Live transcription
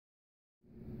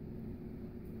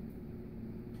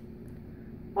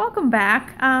Welcome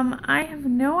back. I have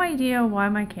no idea why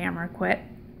my camera quit.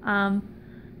 And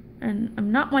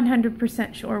I'm not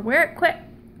 100% sure where it quit.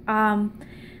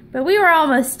 But we were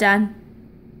almost done.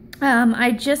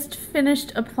 I just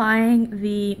finished applying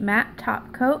the matte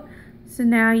top coat. So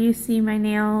now you see my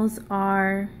nails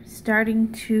are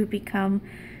starting to become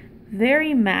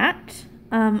very matte.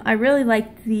 I really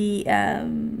like the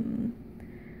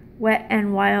Wet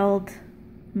n Wild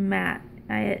matte.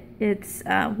 It's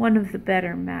one of the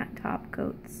better matte top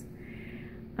coats.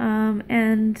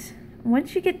 And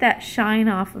once you get that shine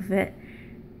off of it,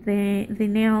 the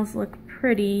nails look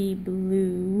pretty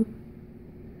blue.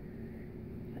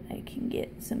 I can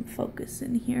get some focus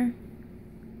in here.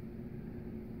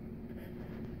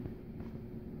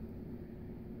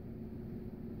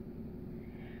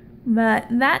 But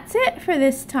that's it for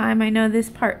this time. I know this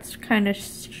part's kind of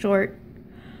short.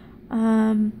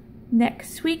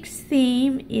 Next week's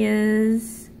theme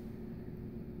is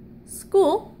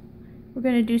school. We're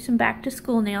going to do some back to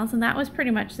school nails, and that was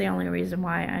pretty much the only reason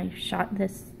why I shot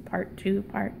this part 2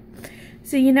 part.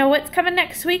 So you know what's coming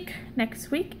next week?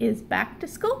 Next week is back to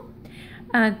school.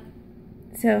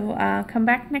 So come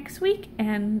back next week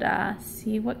and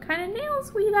see what kind of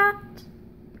nails we got.